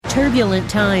Turbulent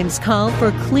times call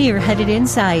for clear-headed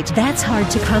insight. That's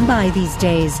hard to come by these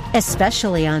days,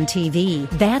 especially on TV.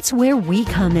 That's where we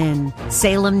come in.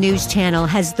 Salem News Channel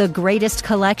has the greatest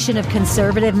collection of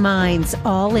conservative minds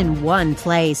all in one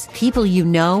place. People you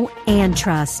know and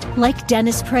trust, like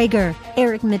Dennis Prager,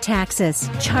 Eric Metaxas,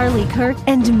 Charlie Kirk,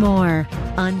 and more.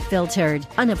 Unfiltered,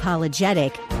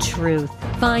 unapologetic truth.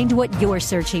 Find what you're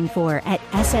searching for at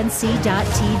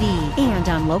snc.tv and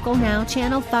on Local Now,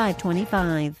 Channel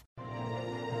 525.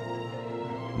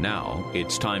 Now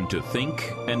it's time to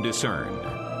think and discern.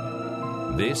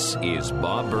 This is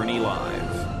Bob Burney Live.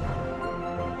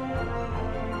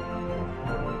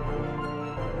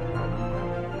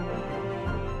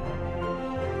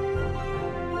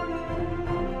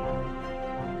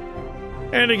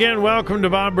 And again, welcome to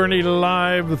Bob Burney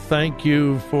Live. Thank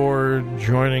you for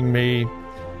joining me.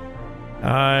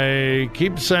 I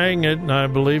keep saying it, and I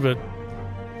believe it.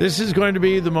 This is going to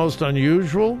be the most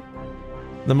unusual,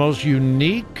 the most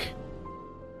unique,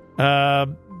 the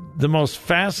most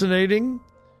fascinating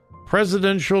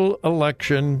presidential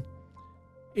election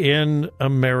in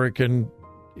American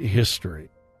history.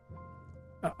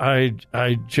 I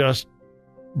just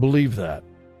believe that.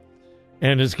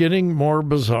 And it's getting more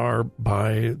bizarre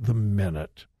by the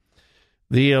minute.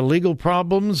 The legal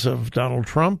problems of Donald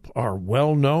Trump are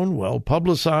well known, well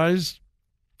publicized.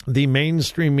 The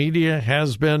mainstream media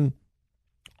has been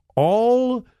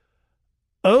all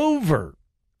over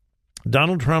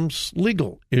Donald Trump's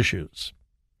legal issues.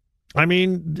 I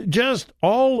mean, just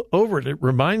all over it. It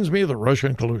reminds me of the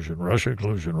Russian collusion.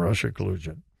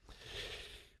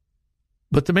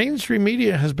 But the mainstream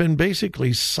media has been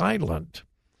basically silent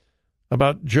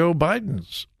about Joe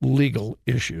Biden's legal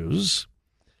issues.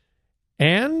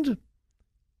 And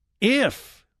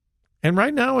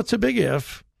right now it's a big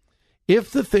if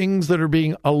the things that are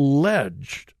being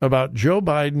alleged about Joe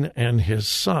Biden and his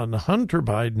son, Hunter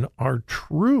Biden, are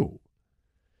true,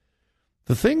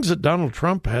 the things that Donald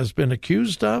Trump has been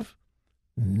accused of,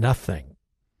 nothing.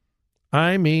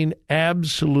 I mean,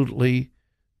 absolutely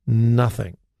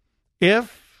nothing.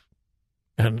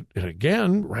 And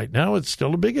again, right now it's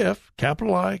still a big if,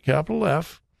 capital I, capital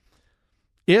F,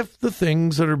 if the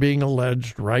things that are being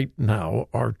alleged right now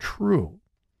are true,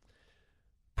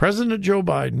 President Joe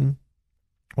Biden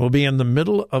will be in the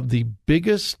middle of the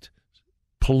biggest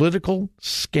political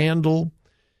scandal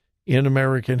in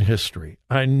American history.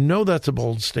 I know that's a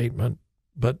bold statement,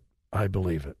 but I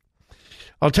believe it.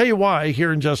 I'll tell you why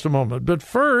here in just a moment. But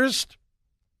first,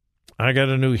 I got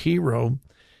a new hero.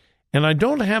 And I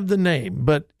don't have the name,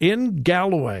 but in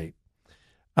Galloway,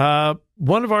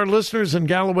 one of our listeners in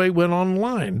Galloway went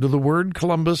online to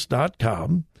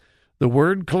thewordcolumbus.com,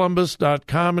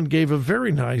 thewordcolumbus.com, and gave a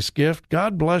very nice gift.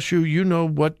 God bless you. You know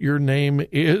what your name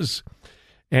is.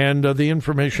 And the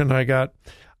information I got.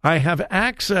 I have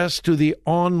access to the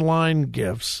online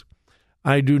gifts.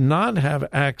 I do not have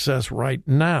access right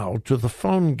now to the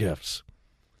phone gifts.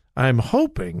 I'm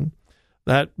hoping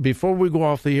that before we go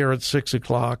off the air at 6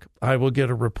 o'clock, I will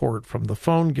get a report from the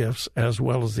phone gifts as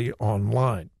well as the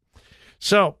online.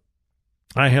 So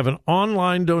I have an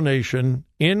online donation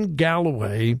in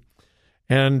Galloway,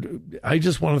 and I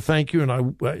just want to thank you. And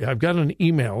I've got an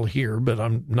email here, but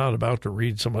I'm not about to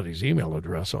read somebody's email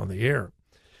address on the air.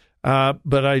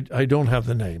 But I don't have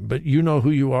the name. But you know who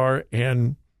you are,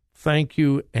 and thank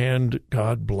you, and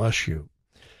God bless you.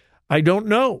 I don't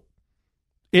know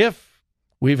if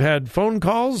we've had phone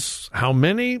calls. How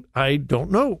many? I don't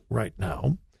know right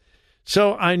now.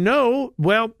 So I know,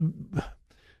 well,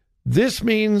 this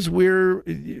means we're,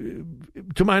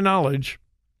 to my knowledge,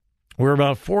 we're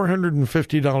about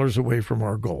 $450 away from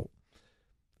our goal.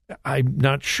 I'm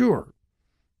not sure.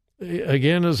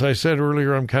 Again, as I said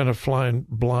earlier, I'm kind of flying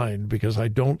blind because I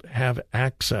don't have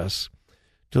access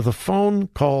to the phone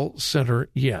call center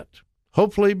yet.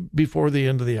 Hopefully before the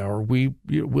end of the hour,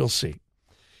 we'll see.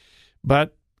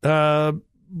 But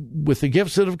with the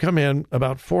gifts that have come in,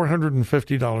 about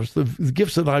 $450, the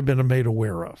gifts that I've been made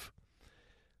aware of.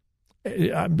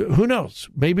 Who knows?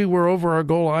 Maybe we're over our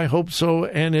goal. I hope so.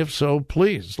 And if so,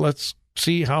 please, let's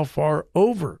see how far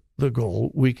over the goal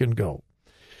we can go.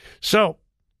 So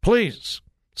please,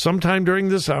 sometime during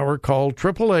this hour, call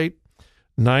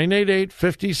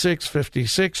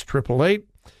 888-988-5656,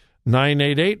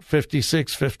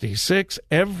 888-988-5656.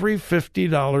 Every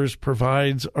 $50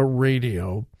 provides a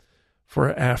radio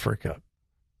for Africa.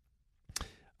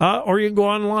 Or you can go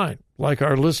online, like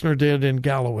our listener did in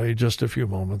Galloway just a few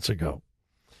moments ago.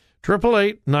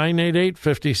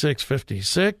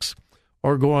 888-988-5656,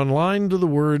 or go online to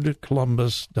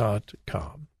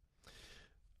thewordcolumbus.com.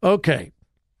 Okay.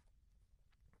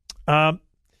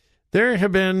 There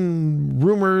have been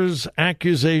rumors,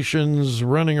 accusations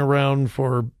running around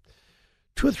for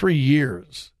 2 or 3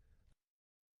 years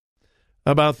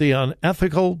about the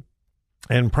unethical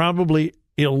and probably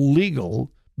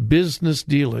illegal business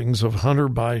dealings of Hunter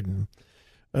Biden,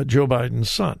 Joe Biden's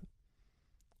son.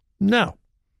 Now,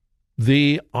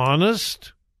 the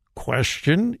honest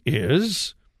question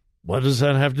is, what does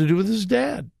that have to do with his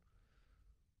dad?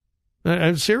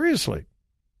 Seriously.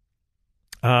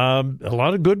 A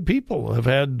lot of good people have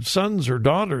had sons or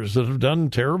daughters that have done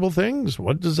terrible things.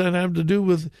 What does that have to do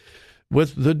with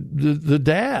the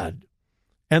dad?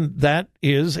 And that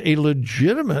is a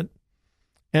legitimate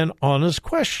and honest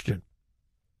question.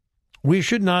 We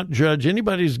should not judge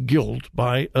anybody's guilt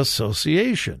by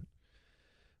association.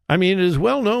 I mean, it is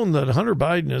well known that Hunter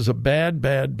Biden is a bad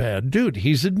dude.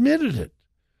 He's admitted it.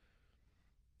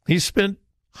 He spent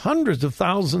hundreds of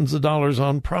thousands of dollars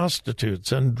on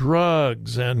prostitutes and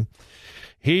drugs, and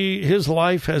his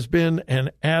life has been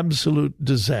an absolute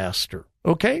disaster.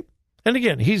 Okay? And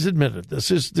again, he's admitted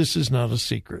this is not a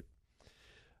secret.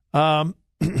 So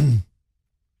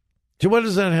what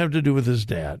does that have to do with his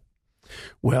dad?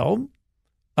 Well,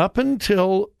 up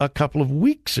until a couple of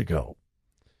weeks ago,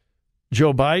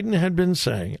 Joe Biden had been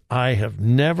saying, I have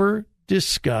never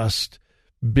discussed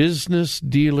business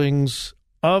dealings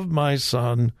of my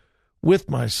son with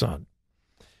my son.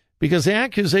 Because the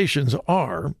accusations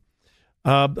are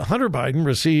Hunter Biden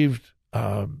received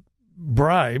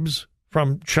bribes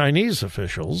from Chinese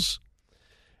officials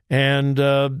and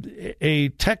a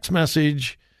text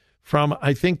message from,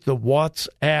 I think, the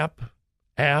WhatsApp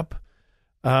app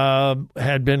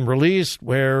had been released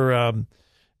where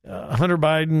Hunter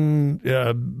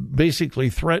Biden basically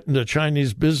threatened a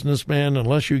Chinese businessman,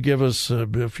 unless you give us a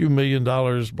few $1 million,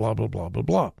 blah, blah, blah, blah,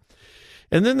 blah.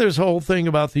 And then there's a whole thing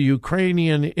about the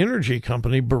Ukrainian energy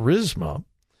company, Burisma.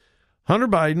 Hunter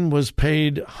Biden was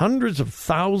paid hundreds of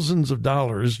thousands of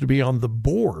dollars to be on the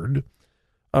board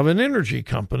of an energy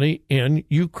company in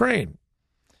Ukraine.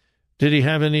 Did he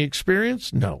have any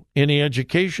experience? No. Any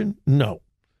education? No.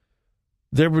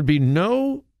 There would be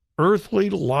no earthly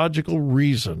logical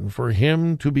reason for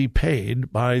him to be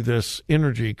paid by this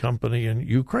energy company in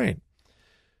Ukraine,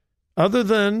 other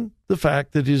than the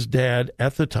fact that his dad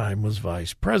at the time was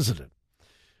vice president.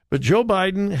 But Joe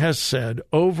Biden has said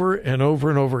over and over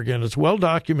and over again, it's well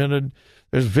documented,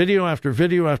 there's video after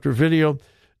video after video,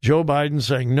 Joe Biden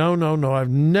saying, no, I've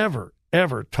never,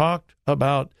 ever talked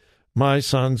about my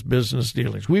son's business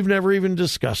dealings. We've never even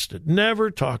discussed it, never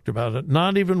talked about it,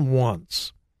 not even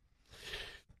once.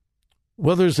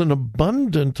 Well, there's an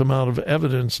abundant amount of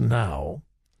evidence now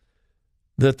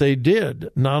that they did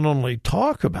not only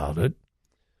talk about it,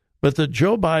 but that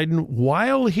Joe Biden,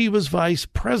 while he was vice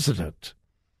president,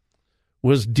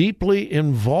 was deeply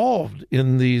involved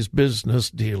in these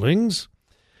business dealings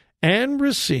and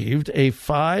received a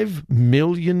 $5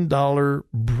 million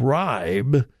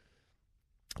bribe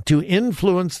to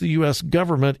influence the U.S.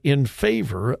 government in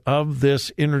favor of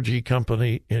this energy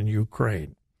company in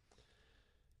Ukraine.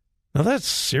 Now, that's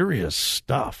serious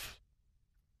stuff.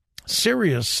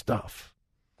 Serious stuff.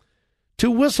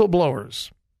 2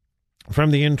 whistleblowers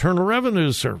from the Internal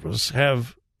Revenue Service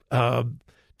have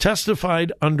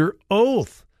testified under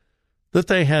oath that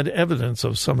they had evidence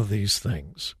of some of these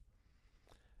things.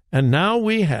 And now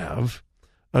we have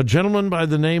a gentleman by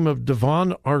the name of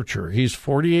Devon Archer. He's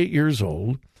 48 years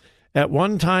old. At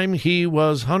one time, he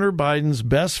was Hunter Biden's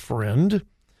best friend.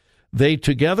 They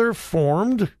together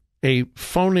formed a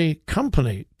phony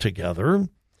company together.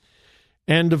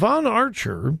 And Devon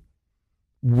Archer,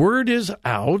 word is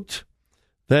out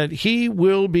that he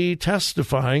will be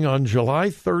testifying on July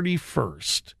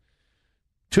 31st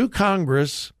to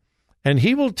Congress, and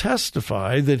he will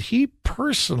testify that he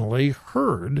personally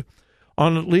heard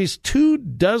on at least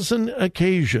 24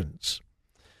 occasions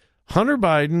Hunter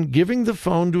Biden giving the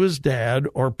phone to his dad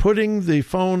or putting the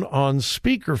phone on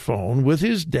speakerphone with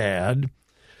his dad,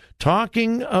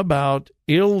 talking about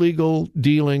illegal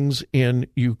dealings in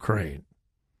Ukraine.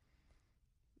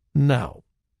 Now,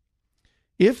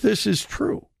 if this is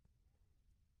true,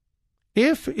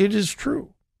 if it is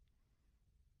true,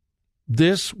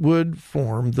 this would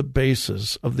form the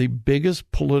basis of the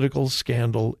biggest political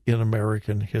scandal in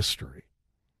American history.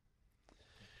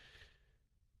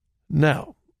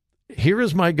 Now, here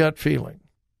is my gut feeling.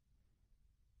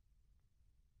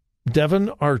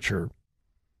 Devon Archer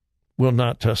will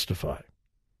not testify.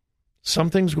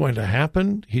 Something's going to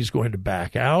happen. He's going to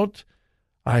back out.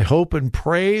 I hope and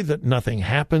pray that nothing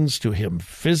happens to him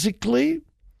physically,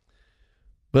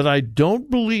 but I don't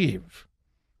believe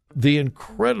the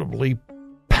incredibly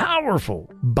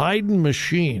powerful Biden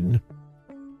machine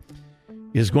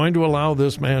is going to allow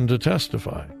this man to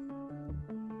testify.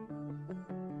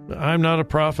 I'm not a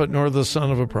prophet nor the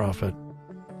son of a prophet.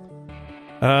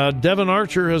 Devon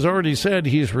Archer has already said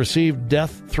he's received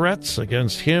death threats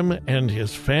against him and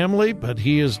his family, but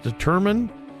he is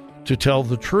determined to tell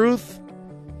the truth.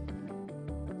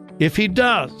 If he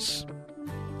does,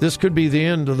 this could be the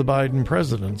end of the Biden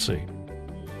presidency.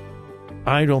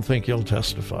 I don't think he'll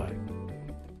testify.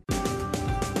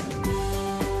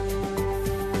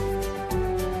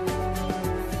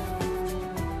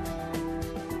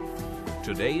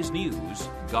 Today's news,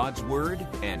 God's Word,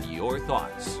 and your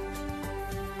thoughts.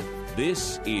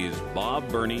 This is Bob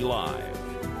Burney Live.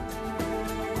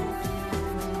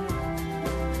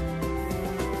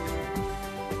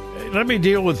 Let me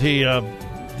deal with the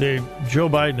Joe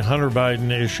Biden, Hunter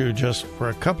Biden issue just for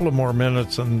a couple of more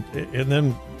minutes, and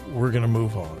then we're going to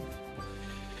move on.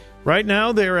 Right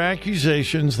now, they are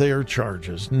accusations, they are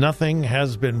charges. Nothing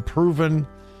has been proven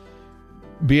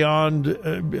beyond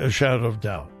a shadow of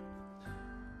doubt.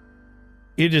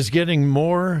 It is getting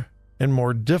more and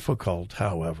more difficult,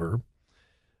 however,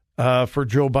 for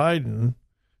Joe Biden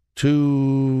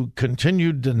to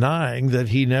continue denying that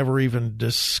he never even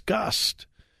discussed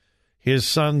his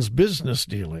son's business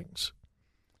dealings.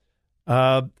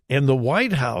 And the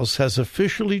White House has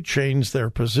officially changed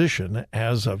their position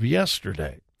as of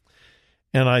yesterday.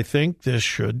 And I think this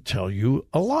should tell you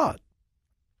a lot.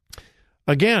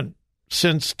 Again,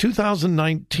 since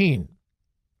 2019,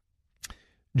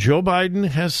 Joe Biden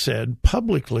has said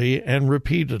publicly and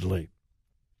repeatedly,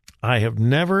 I have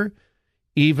never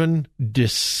even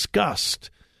discussed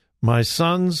my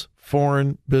son's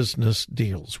foreign business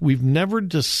deals. We've never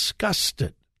discussed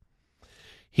it.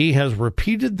 He has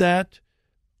repeated that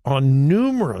on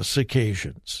numerous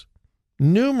occasions.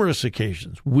 Numerous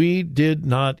occasions. We did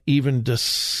not even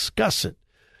discuss it.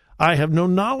 I have no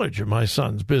knowledge of my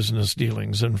son's business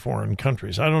dealings in foreign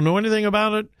countries. I don't know anything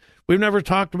about it. We've never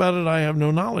talked about it. I have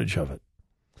no knowledge of it.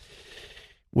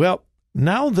 Well,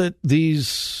 now that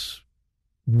these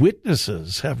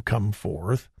witnesses have come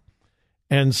forth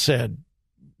and said,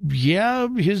 yeah,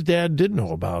 his dad did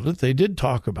know about it. They did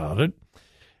talk about it.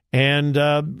 And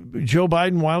Joe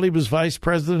Biden, while he was vice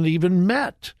president, even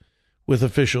met with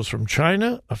officials from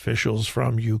China, officials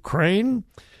from Ukraine,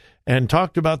 and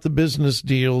talked about the business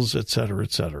deals, et cetera,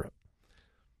 et cetera.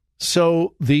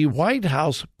 So the White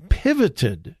House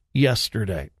pivoted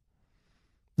yesterday.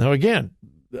 Now, again,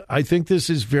 I think this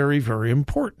is very, very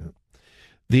important.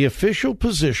 The official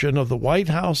position of the White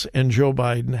House and Joe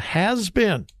Biden has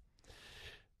been,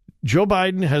 Joe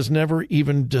Biden has never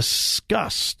even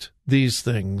discussed these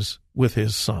things with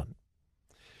his son.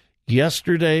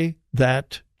 Yesterday,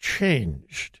 that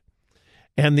changed.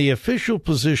 And the official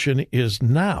position is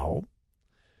now,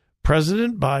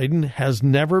 President Biden has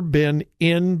never been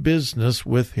in business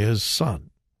with his son.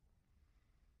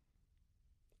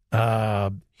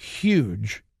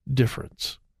 Huge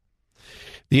difference.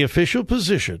 The official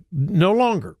position, no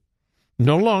longer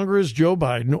is Joe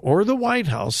Biden or the White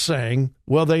House saying,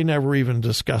 well, they never even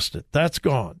discussed it. That's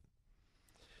gone.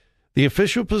 The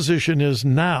official position is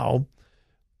now,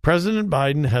 President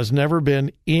Biden has never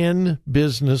been in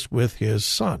business with his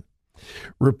son.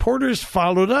 Reporters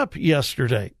followed up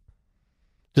yesterday.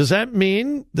 Does that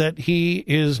mean that he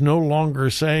is no longer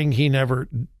saying he never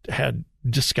had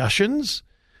discussions?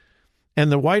 And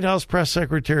the White House press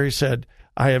secretary said,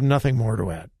 I have nothing more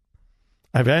to add.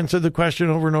 I've answered the question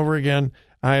over and over again.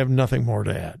 I have nothing more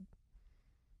to add.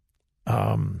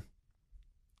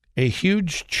 A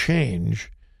huge change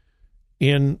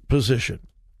in position.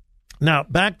 Now,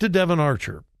 back to Devon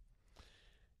Archer.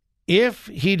 If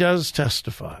he does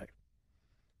testify,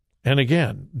 and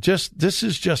again, this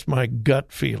is just my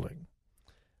gut feeling,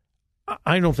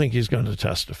 I don't think he's going to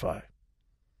testify.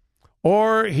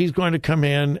 Or he's going to come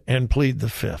in and plead the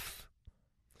fifth.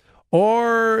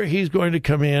 Or he's going to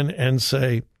come in and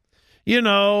say,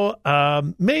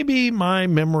 maybe my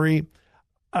memory,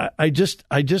 I just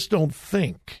don't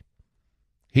think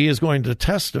he is going to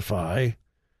testify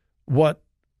what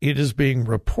it is being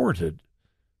reported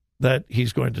that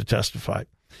he's going to testify.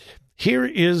 Here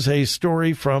is a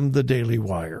story from the Daily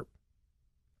Wire.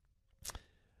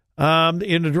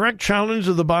 In a direct challenge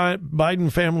of the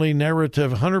Biden family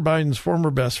narrative, Hunter Biden's former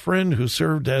best friend, who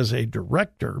served as a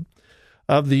director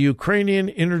of the Ukrainian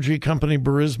energy company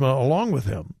Burisma along with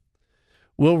him,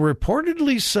 will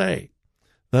reportedly say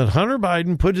that Hunter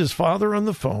Biden put his father on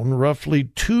the phone roughly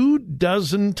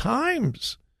 24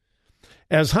 times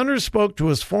as Hunter spoke to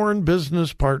his foreign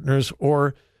business partners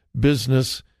or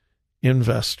business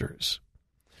investors.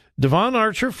 Devon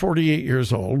Archer, 48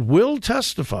 years old, will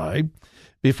testify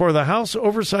before the House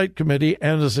Oversight Committee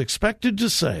and is expected to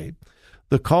say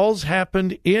the calls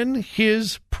happened in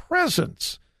his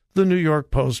presence, the New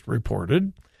York Post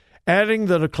reported, adding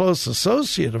that a close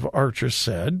associate of Archer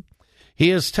said he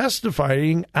is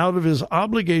testifying out of his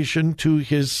obligation to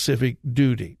his civic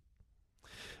duty.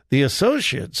 The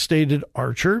associate stated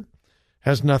Archer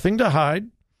has nothing to hide,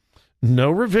 no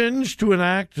revenge to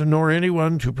enact, nor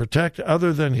anyone to protect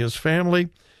other than his family,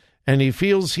 and he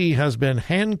feels he has been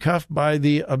handcuffed by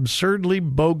the absurdly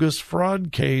bogus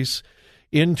fraud case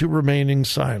into remaining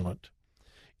silent.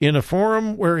 In a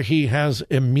forum where he has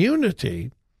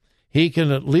immunity, he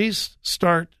can at least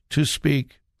start to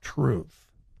speak truth.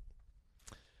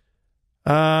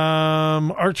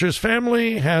 Archer's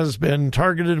family has been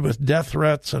targeted with death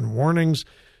threats and warnings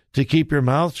to keep your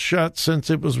mouth shut since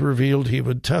it was revealed he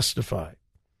would testify.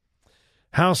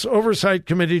 House Oversight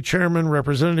Committee Chairman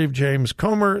Representative James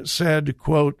Comer said,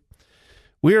 quote,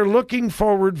 "We are looking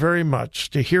forward very much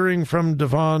to hearing from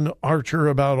Devon Archer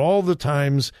about all the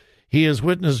times he has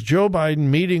witnessed Joe Biden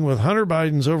meeting with Hunter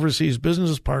Biden's overseas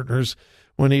business partners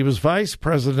when he was vice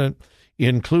president,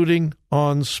 including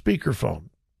on speakerphone.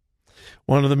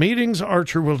 One of the meetings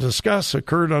Archer will discuss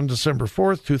occurred on December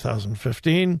 4th,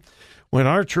 2015, when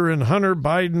Archer and Hunter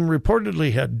Biden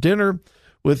reportedly had dinner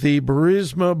with the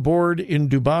Burisma board in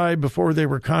Dubai before they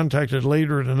were contacted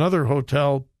later at another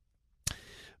hotel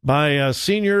by a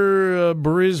senior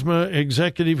Burisma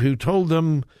executive who told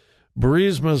them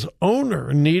Burisma's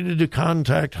owner needed to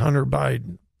contact Hunter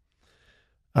Biden.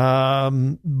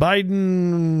 Biden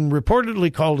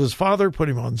reportedly called his father, put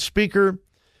him on speaker,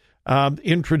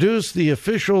 introduced the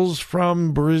officials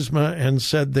from Burisma and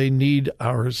said they need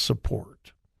our support.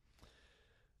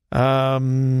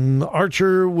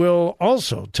 Archer will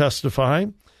also testify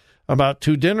about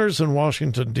 2 dinners in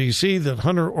Washington, D.C. that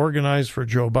Hunter organized for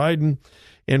Joe Biden,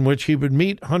 in which he would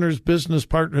meet Hunter's business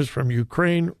partners from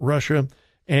Ukraine, Russia,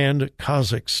 and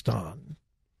Kazakhstan.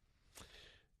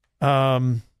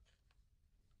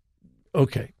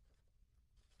 Okay.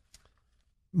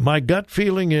 My gut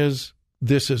feeling is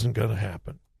this isn't going to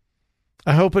happen.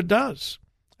 I hope it does,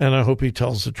 and I hope he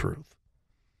tells the truth.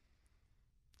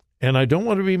 And I don't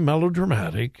want to be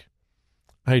melodramatic.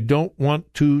 I don't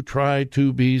want to try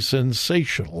to be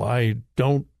sensational. I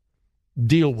don't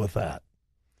deal with that.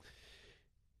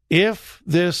 If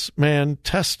this man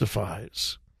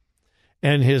testifies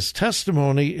and his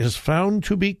testimony is found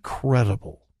to be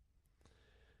credible,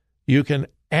 you can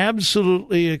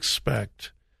absolutely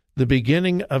expect the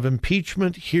beginning of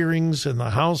impeachment hearings in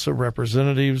the House of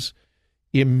Representatives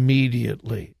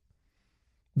immediately.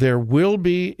 There will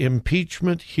be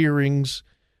impeachment hearings,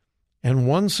 and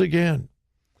once again,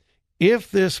 if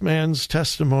this man's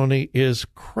testimony is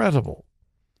credible,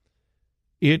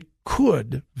 it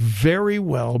could very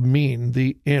well mean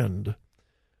the end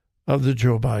of the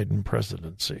Joe Biden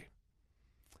presidency.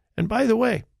 And by the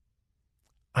way,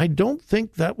 I don't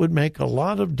think that would make a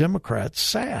lot of Democrats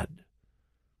sad.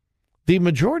 The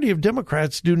majority of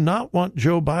Democrats do not want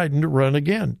Joe Biden to run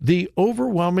again. The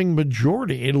overwhelming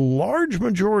majority, a large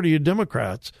majority of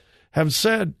Democrats have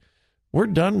said, we're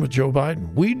done with Joe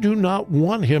Biden. We do not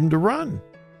want him to run.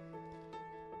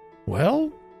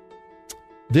 Well,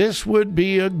 this would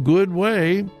be a good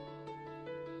way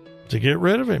to get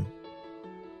rid of him.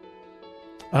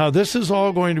 This is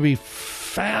all going to be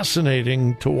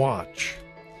fascinating to watch.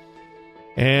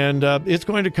 And it's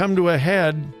going to come to a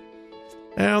head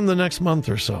in the next month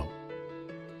or so.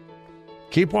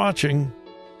 Keep watching.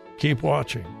 Keep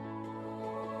watching.